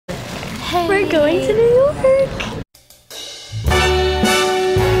Hey. We're going to New York.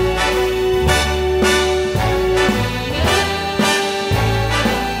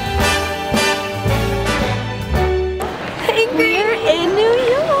 We're in New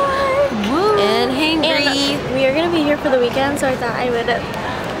York. Woo. And hangry. And we are gonna be here for the weekend, so I thought I would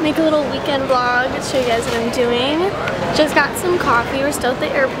make a little weekend vlog to show you guys what I'm doing. Just got some coffee. We're still at the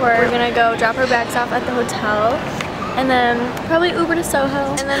airport. We're gonna go drop our bags off at the hotel, and then probably Uber to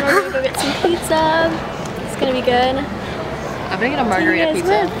Soho, and then we're gonna go get some pizza. It's gonna be good. I'm gonna get a margarita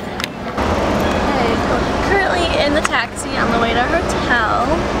pizza. Hey. Currently in the taxi on the way to our hotel.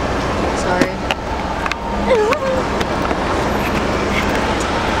 Sorry.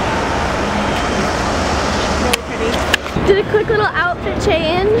 Really pretty. Did a quick little outfit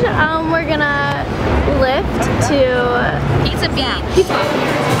change. We're gonna lift to Pizza Beach. Pizza.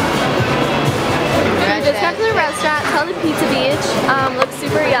 We just got to the restaurant, called the Pizza Beach. Looks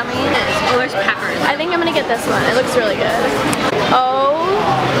super yummy. Oh, there's peppers. I think I'm gonna get this one. It looks really good. Oh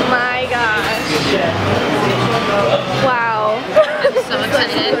my gosh. Wow. I'm so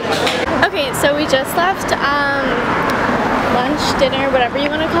excited. Okay, so we just left lunch, dinner, whatever you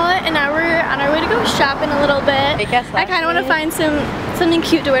want to call it, and now we're on our way to go shopping a little bit. I kind of want to find something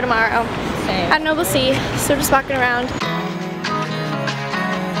cute to wear tomorrow. Same. I don't know, we'll see. So just walking around.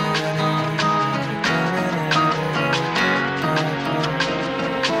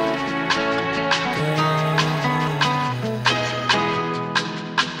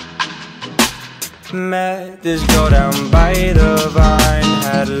 Met this girl down by the vine.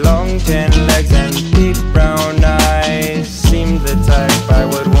 Had long tan legs and deep brown eyes. Seemed the type I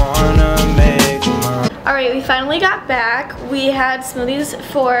would wanna make mine. Alright, we finally got back. We had smoothies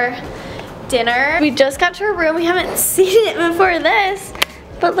for dinner. We just got to our room. We haven't seen it before this,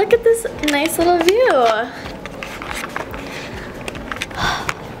 but look at this nice little view.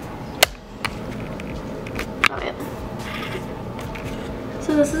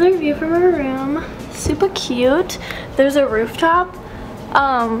 So this is our view from our room. Super cute. There's a rooftop.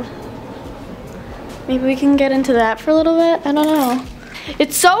 Maybe we can get into that for a little bit. I don't know.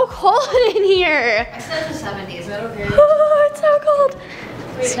 It's so cold in here. I said the 70s. Is that okay? Oh, it's so cold.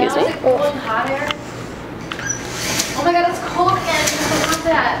 Excuse me. Cold and hot air. Oh my god, it's cold again. I want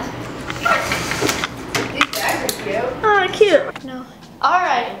that. These bags are cute. Oh, cute. No. All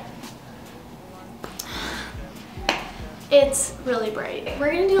right. It's really bright.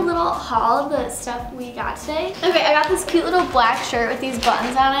 We're gonna do a little haul of the stuff we got today. Okay, I got this cute little black shirt with these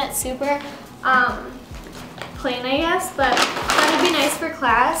buttons on it. Super plain, I guess, but that would be nice for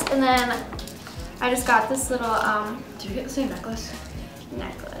class. And then I just got this little Did we get the same necklace?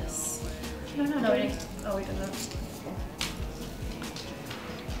 necklace. I don't know. No, we didn't. Oh, we didn't.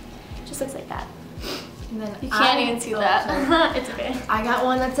 Just looks like that. And then You can't even see that. It's okay. I got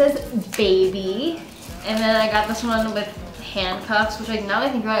one that says baby. And then I got this one with handcuffs, which like now that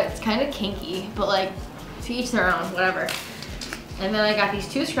I think about it, it's kind of kinky, but like to each their own, whatever. And then I got these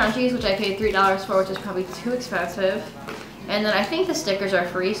two scrunchies, which I paid $3 for, which is probably too expensive. And then I think the stickers are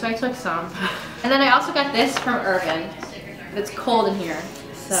free, so I took some. And then I also got this from Urban. It's cold in here.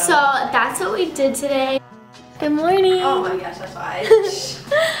 So that's what we did today. Good morning. Oh my gosh, that's why.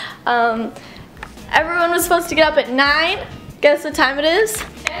 Everyone was supposed to get up at 9. Guess what time it is?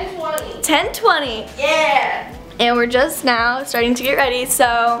 10:20. 10:20. Yeah. And we're just now starting to get ready,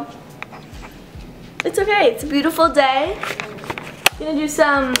 so it's okay. It's a beautiful day. Gonna do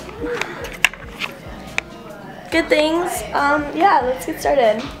some good things. Yeah, let's get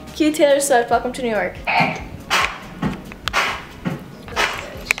started. Cue Taylor Swift, welcome to New York.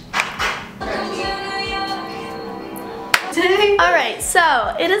 Alright,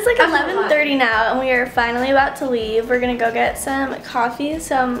 so it is like 11:30 now and we are finally about to leave. We're gonna go get some coffee,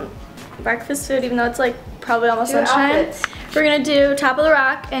 some breakfast food, even though it's like probably almost lunchtime. We're gonna do Top of the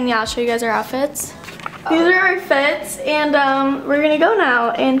Rock, and yeah, I'll show you guys our outfits. These are our fits, and we're gonna go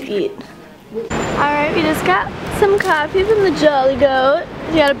now and eat. Alright, we just got some coffee from the Jolly Goat.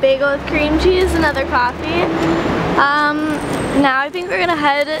 We got a bagel with cream cheese, another coffee. Now I think we're gonna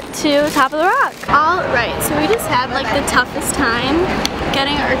head to Top of the Rock. Alright, so we just had like the toughest time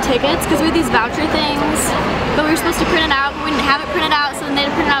getting our tickets because we had these voucher things, but we were supposed to print it out, but we didn't have it printed out, so then they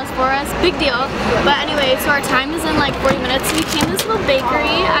had to print it out for us. Big deal. But anyway, so our time is in like 40 minutes. So we came to this little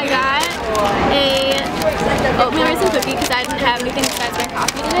bakery. I got a oatmeal raisin cookie because I didn't have anything besides my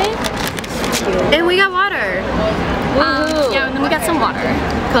coffee today. And we got water. Yeah, and then we got some water.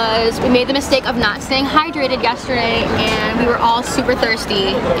 because we made the mistake of not staying hydrated yesterday and we were all super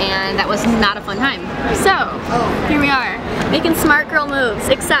thirsty and that was not a fun time. So, here we are, making smart girl moves,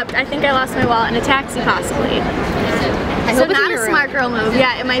 except I think I lost my wallet in a taxi possibly. So not a smart girl move.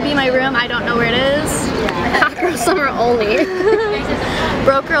 Yeah, it might be my room, I don't know where it is. Hot girl summer only.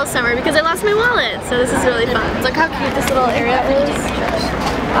 Broke girl summer because I lost my wallet, so this is really fun. Look how cute this little area is.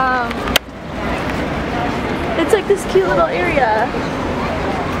 It's like this cute little area.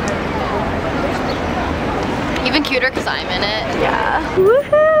 Even cuter because I'm in it. Yeah.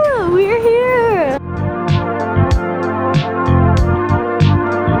 Woohoo! We're here!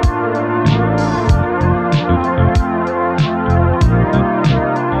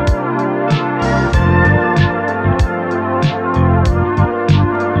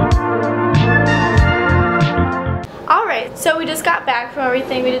 So we just got back from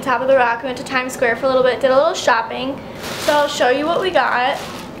everything. We did Top of the Rock, we went to Times Square for a little bit, did a little shopping. So I'll show you what we got.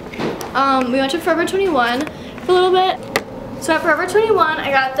 We went to Forever 21 for a little bit. So at Forever 21, I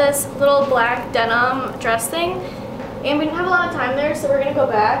got this little black denim dress thing. And we didn't have a lot of time there, so we're gonna go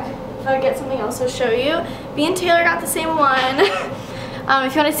back. If I get something else, I'll show you. Me and Taylor got the same one.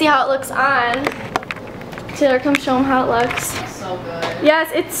 If you wanna see how it looks on, Taylor, come show them how it looks. So good.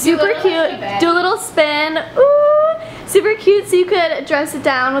 Yes, it's super cute. Do a little spin. Ooh. Super cute, so you could dress it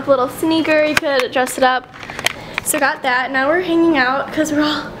down with a little sneaker, you could dress it up. So got that. Now we're hanging out because we're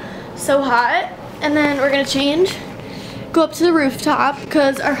all so hot. And then we're gonna change, go up to the rooftop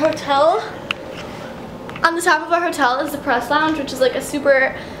because our hotel, on the top of our hotel is the press lounge, which is like a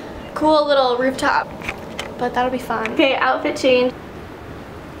super cool little rooftop. But that'll be fun. Okay, outfit change.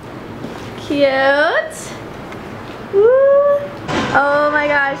 Cute. Woo. Oh my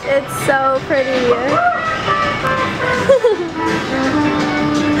gosh, it's so pretty.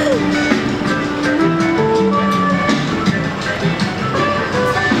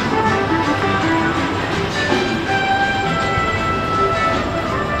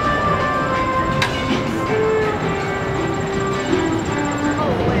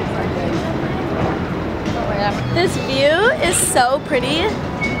 This view is so pretty.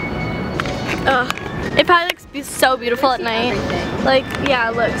 Ugh. It probably looks so beautiful at night. Like, yeah,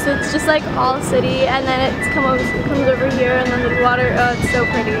 look, so it's just like all city, and then it comes over here, and then the water, oh, it's so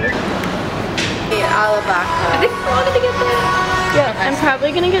pretty. I think we're all gonna get that. Yeah, I'm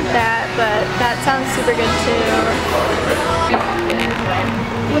probably gonna get that, but that sounds super good too.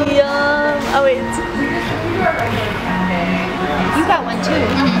 Yum. Oh wait. You got one too.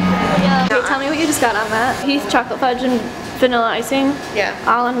 Yeah. Wait, tell me what you just got on that. Heath chocolate fudge and vanilla icing. Yeah.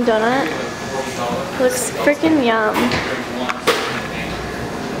 All on a donut. Looks freaking yum.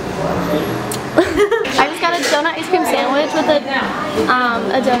 I just got a donut ice cream sandwich with a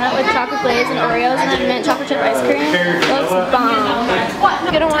donut with chocolate glaze and Oreos and then mint chocolate chip ice cream. It looks bomb.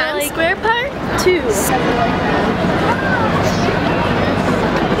 Times Square Part 2.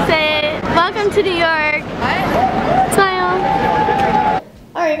 Say, welcome to New York. What? Smile.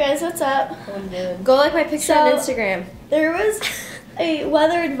 Alright guys, what's up? Go like my picture on Instagram. There was a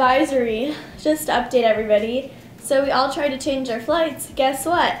weather advisory, just to update everybody. So we all tried to change our flights. Guess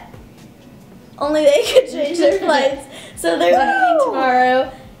what? Only they could change their flights. So they're leaving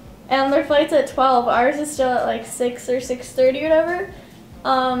tomorrow, and their flight's at 12. Ours is still at like 6 or 6:30 or whatever.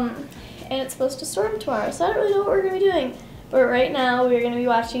 And it's supposed to storm tomorrow, so I don't really know what we're gonna be doing. But right now we're gonna be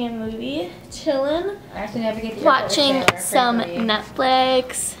watching a movie, chilling, watching some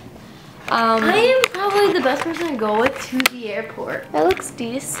Netflix. I am probably the best person to go with to the airport. That looks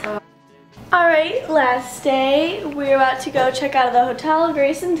decent. Alright, last day. We're about to go check out of the hotel.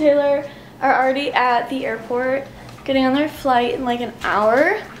 Grace and Taylor are already at the airport, getting on their flight in like an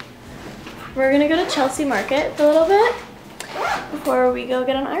hour. We're gonna go to Chelsea Market for a little bit before we go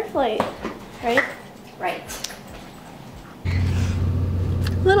get on our flight, right? Right.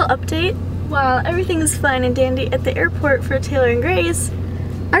 Little update. While everything is fine and dandy at the airport for Taylor and Grace,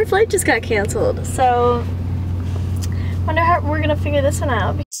 our flight just got canceled, so wonder how we're gonna figure this one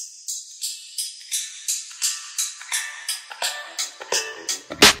out.